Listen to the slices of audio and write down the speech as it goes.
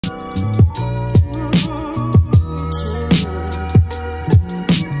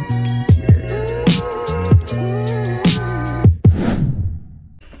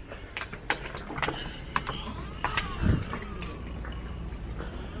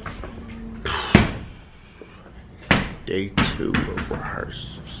Day 2 of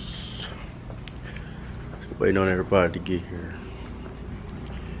rehearsals. Waiting on everybody to get here.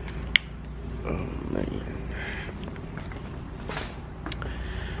 Oh man.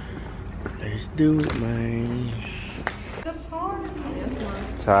 Let's do it, man.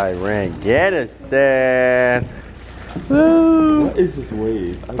 Tyrannistan. Woo! What is this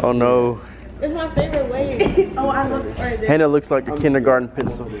wave? Oh no. It's my favorite wave. Oh, I love it. Hannah looks like a kindergarten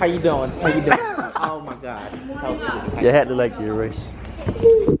pencil. How you doing? How you doing? Oh my god. You had to like your race.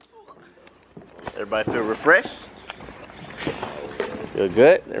 Everybody feel refreshed? Feel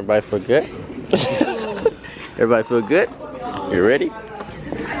good? Everybody feel good? Everybody feel good? You ready?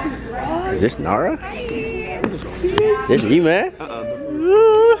 Is this Nara? This me, man?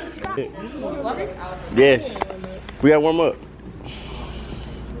 Yes. We gotta warm up.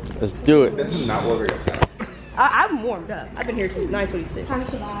 Let's do it. This is not what we're gonna I'm warmed up. I've been here since 9:26.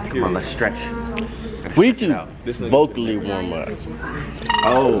 Come on, let's stretch. We need to vocally warm up.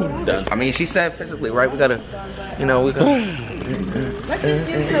 Oh, I mean, she said physically, right? We gotta, you know, we gotta. Let's just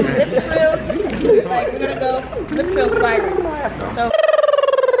do some lip trills. Like, we're gonna go lip trill sirens. So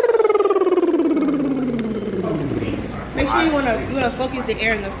make sure you wanna focus the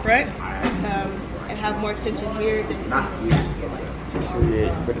air in the front and have more tension here than back.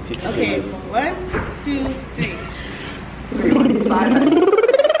 Okay, 1, 2, 3. And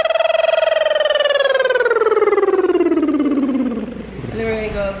then we're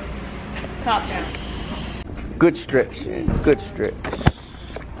gonna go top down. Good stretch. Good stretch.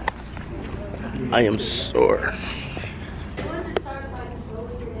 I am sore.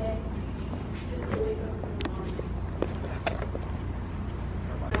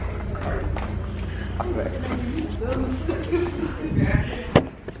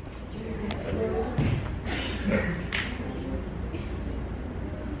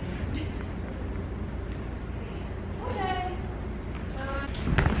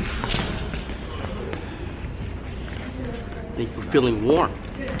 I think we're feeling warm.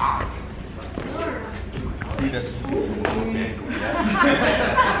 see this.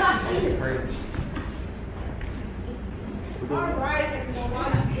 Alright,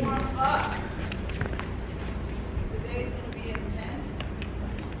 everyone, warm up. Today's gonna be intense,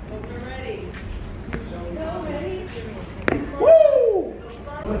 but we're ready.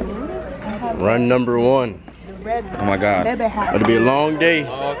 Run number 1. Oh my god. About to be a long day.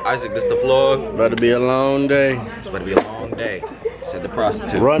 Isaac, this the vlog. About to be a long day. It's about to be a long day. Said the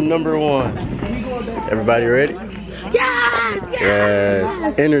prostitute. Run number 1. Everybody ready? Yes!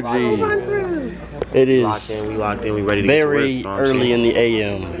 Yes. Energy. It is We locked in, we ready to get to work. very early in the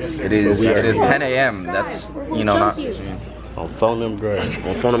AM. It is 10 a.m. That's, you know, not On phone them grade.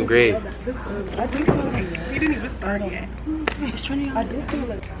 on phone them grade. He didn't even start yet. It's turning on. I did feel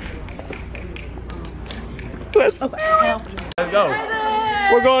like. Let's go.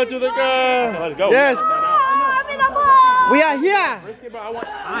 We're going to the car. Let's go. Yes. We are here.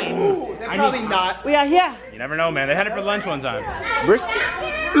 Probably not. We are here. You never know, man. They had it for lunch one time.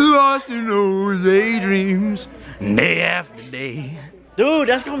 Lost in those daydreams, day after day. Dude,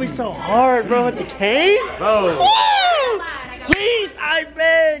 that's gonna be so hard, bro. At the cave, Bro. Woo! Please, I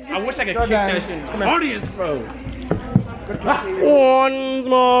beg. I wish I could kick that shit in the audience, bro. One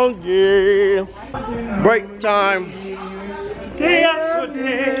small game. Break time. Day after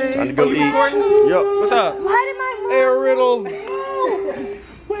day. Time to go eat. Yo, What's up? Air Riddle. Is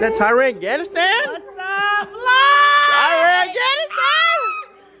that Tyrannistan? What's up, vlog? Tyrannistan.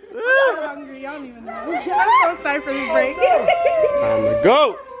 I'm hungry. I don't even know. I'm so excited for this break. Time to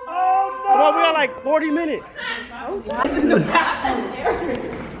go. Come on, we got like 40 minutes.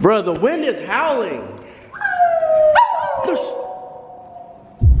 Bro, the wind is howling.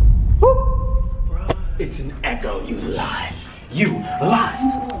 It's an echo, you lie. You lied.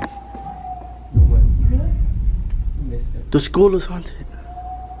 The school is haunted.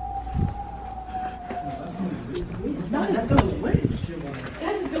 That's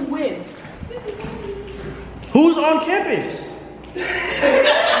the wind. Who's on campus?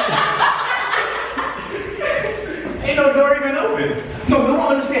 Ain't no door even open. No, you don't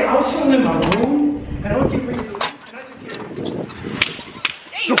understand. I was chilling in my room, and I was getting ready to leave, and I just hear,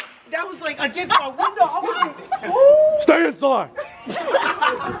 hey, that was like against my window. I was like, ooh. Stay inside.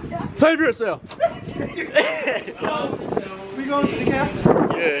 Save yourself. We going to the cafe?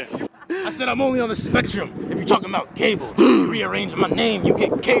 Yeah. I said I'm only on the spectrum. If you're talking about cable, rearrange my name, you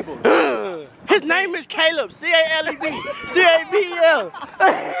get cable. His name is Caleb. C-A-L-E-B. C-A-B-E-L.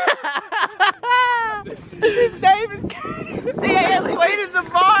 His name is Caleb. C-A-L-E-B. Waited the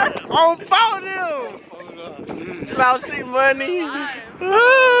bar on phone him. Lousy money.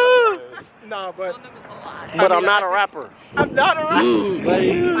 Nah, but I'm not a rapper. I'm not a rapper. Mm. I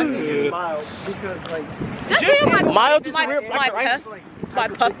think it's mild because like Mild is real. My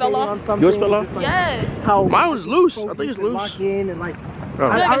puff fell off. Yours fell off? Yes. how Mine was loose. I think it's loose. lock in and like Oh.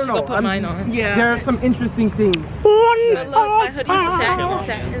 I I should don't go know. put mine on. Yeah. There are some interesting things. Look, my hoodie satin.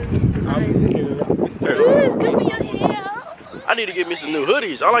 Ooh, it's good for your hair. I need to get me some new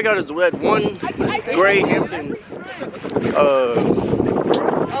hoodies. All I got is that one gray Hampton.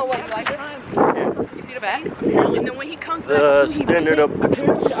 Oh, what, like it? You see the back? And then when he comes back, The standard up. They're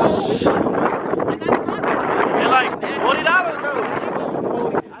like $40 though.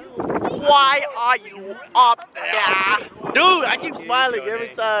 Why are you up there? Dude, I keep smiling every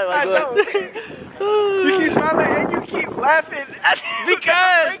time I go. You keep smiling and you keep laughing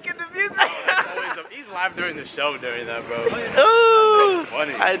Because breaking the music. He's live during the show during that, bro. Ooh,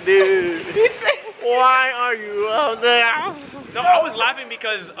 Funny. I do. Why are you up there? No, I was laughing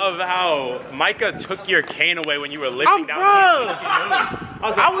because of how Micah took your cane away when you were lifting down. Bro. I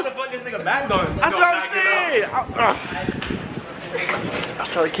was like, how the fuck this nigga back going? That's what I'm saying. I'm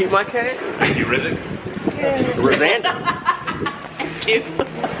trying to keep my cane. You risen? Rosander.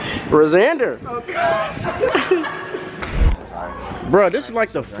 Rosander. Oh gosh. Bro, this is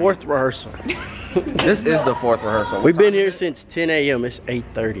like the 4th rehearsal. This is the 4th rehearsal. We've been here since 10 a.m. It's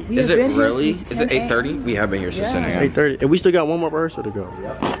 8:30. Is it really? Is it 8:30? We have been here since 10 a.m. 8:30. And we still got one more rehearsal to go.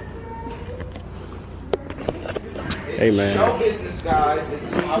 Hey man. Show business, guys.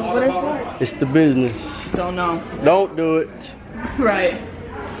 It's the business. don't know. Don't do it. Right.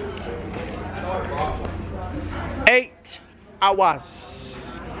 8 hours.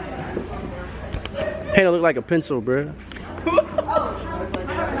 Hey, that look like a pencil, bro.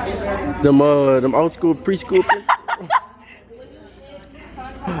 Them old school preschool pencils.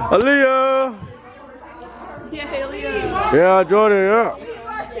 Aaliyah. Yeah, Haley. Yeah, Jordan, yeah.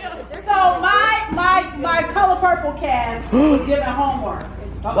 So my color purple cast was given homework.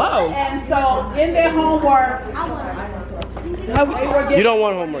 Whoa. And so in their homework, they were given, You don't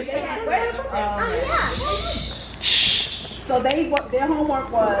want homework. so their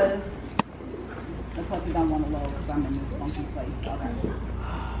homework was, of course you don't want to load because I'm in this funky place. Okay.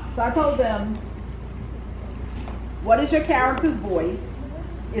 So I told them, what is your character's voice?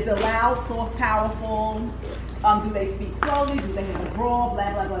 Is it loud, soft, powerful? Do they speak slowly? Do they have a drawl?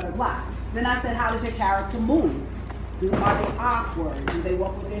 Blah, blah, blah, blah, blah. Then I said, how does your character move? Are they awkward? Do they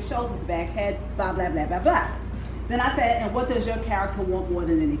walk with their shoulders back, head, blah, blah, blah, blah, blah. Then I said, and what does your character want more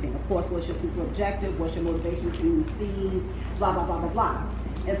than anything? Of course, what's your super objective? What's your motivation to see? Blah, blah, blah, blah, blah.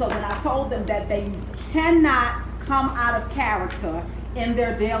 And so then I told them that they cannot come out of character in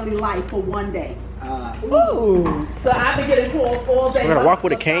their daily life for one day. Ooh. So I've been getting calls all day. We're gonna walk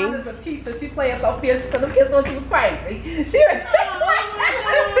with a cane? My son is a teacher. She playing so fierce because the kids thought she was crazy. She was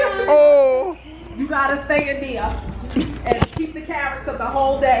Oh. You gotta stay in there and keep the character the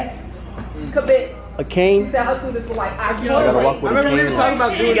whole day. Commit. A She cane? said her students were like, I gotta walk with a Remember we were cane. talking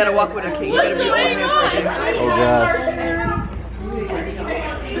about doing You gotta walk with a cane. You gotta be on him Oh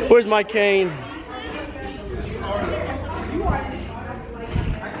god. Where's my cane?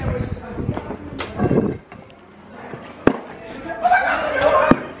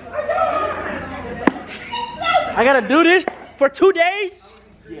 I gotta do this for 2 days?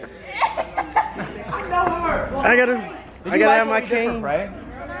 I gotta have my cane.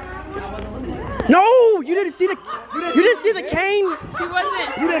 No, you didn't see the cane. He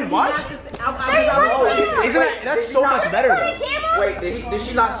wasn't. You didn't watch? Isn't that's so much better though? Wait, did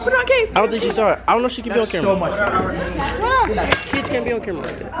she not see? Put it on camera. I don't think she saw it. I don't know if she can be on That's camera. so much better. Kids can't be on camera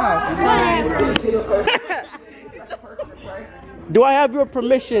like that. Do I have your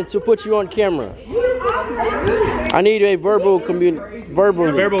permission to put you on camera? I need a verbal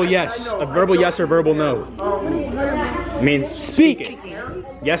verbal. Verbal yes. A verbal yes or verbal no. Means Speak.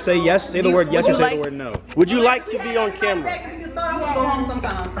 yes, say yes, say the word yes or say the word no. Would you like to be on camera?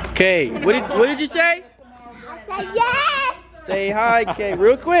 Okay. What did you say? Yes! Say hi, Kay,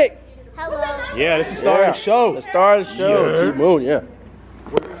 real quick. Hello. Yeah, this is the start of the show. The star of the show. T-Moon, yeah.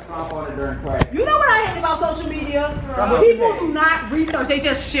 You know what I hate about social media? People do not research, they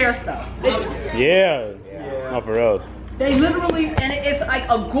just share stuff. Yeah. Not for real. They literally, and it's like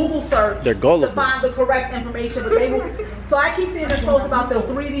a Google search They're gullible. to find the correct information, but they will. So I keep seeing this post about the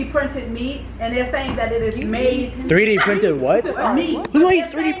 3D printed meat, and they're saying that it is made 3D printed what? meat. Who made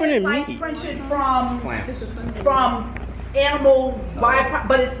They're saying 3D printed it's like meat? printed Plants. from animal byproduct,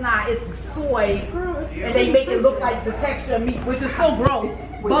 but it's not. It's soy, and they make it look like the texture of meat, which is still gross.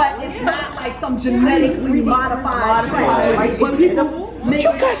 But it's not like some genetically modified. Like when people make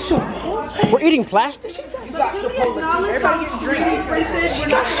We're eating plastic? everybody gets 3D printed.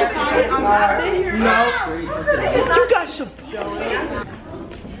 I've been here. No. You got your.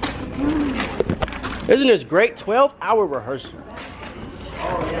 Isn't this great? 12-hour rehearsal.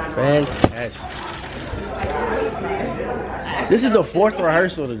 Fantastic. This is the 4th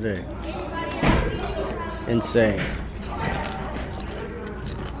rehearsal today. Insane.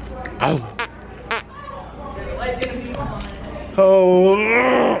 Oh. Oh.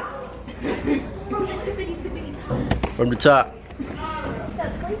 From the top.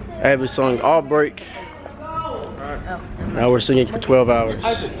 I have a song all break. Now we're singing for 12 hours.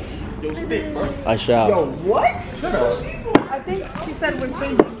 I shall. Yo, what? I think she said we're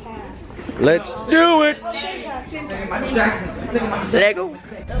changing cast. Let's do it. Michael Jackson. Lego.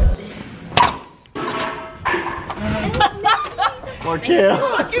 Or kill.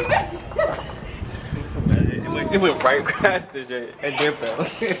 It went right past the J and then fell.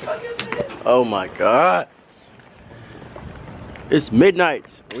 Oh my God. It's midnight.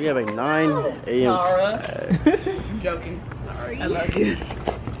 We have a 9 a.m. I'm joking. I love you.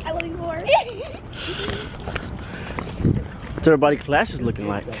 I love you more. What's everybody classes looking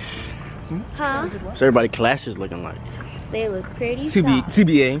like? Huh? What's everybody classes looking like? They look pretty.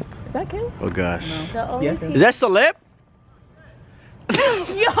 CBA. Is that Kim? Oh gosh. The only Yeah. Is that celeb? Yo,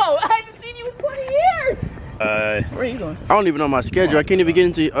 I haven't seen you in 20 years. Where are you going? I don't even know my schedule. I can't even get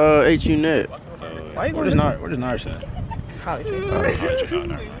into HUNet. Why are you Where going? does Nars at? College.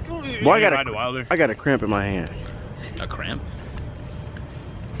 Boy, Ride to Wilder. I got a cramp in my hand. A cramp?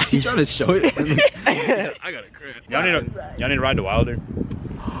 You trying to show it? I got a cramp. Y'all need to ride to Wilder.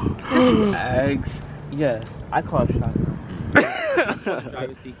 Eggs. Yes. I call it shotgun.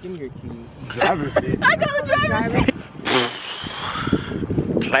 Driver's seat. Give me your keys. Driver's seat. I got a driver's seat.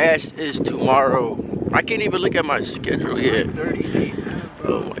 Class is tomorrow. I can't even look at my schedule yet.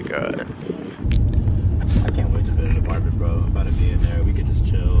 Oh my God. I can't wait to finish the apartment, bro. I'm about to be in there. We can just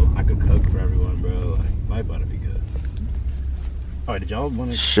chill. I could cook for everyone, bro. Might about to be good. Alright, did y'all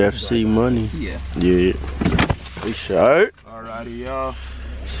want to... Chef C money. Yeah. Yeah. We shot. Alrighty, y'all.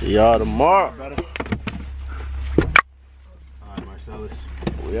 See y'all tomorrow. Alright, Marcellus.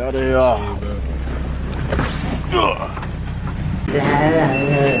 We out of here. Oh.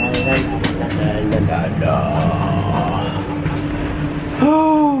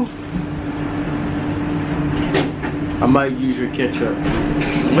 I might use your ketchup.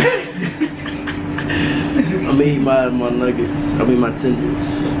 I mean my nuggets. I mean my tenders.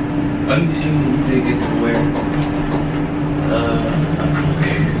 You did get to where?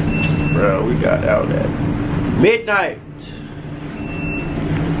 Bro, we got out at midnight.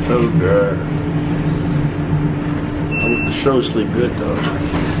 Oh God. I need to show sleep good though.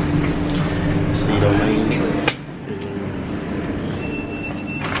 See the main.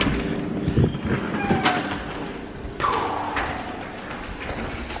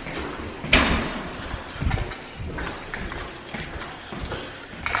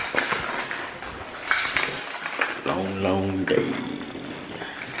 Long day.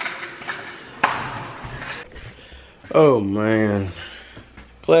 Oh man.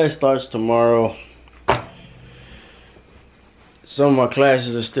 Class starts tomorrow. Some of my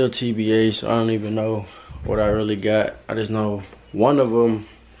classes are still TBA, so I don't even know what I really got. I just know one of them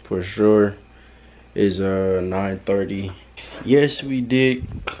for sure is 9:30. Yes, we did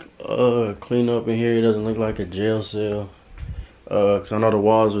clean up in here. It doesn't look like a jail cell. Cause I know the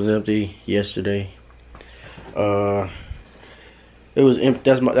walls was empty yesterday. It was empty.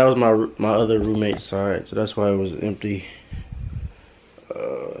 That was my other roommate's side, so that's why it was empty.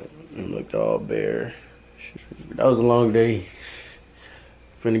 It looked all bare. That was a long day.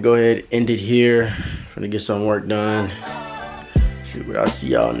 Finna go ahead, end it here. Finna get some work done. Shoot, but I'll see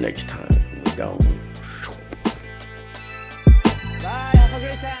y'all next time. We're gone.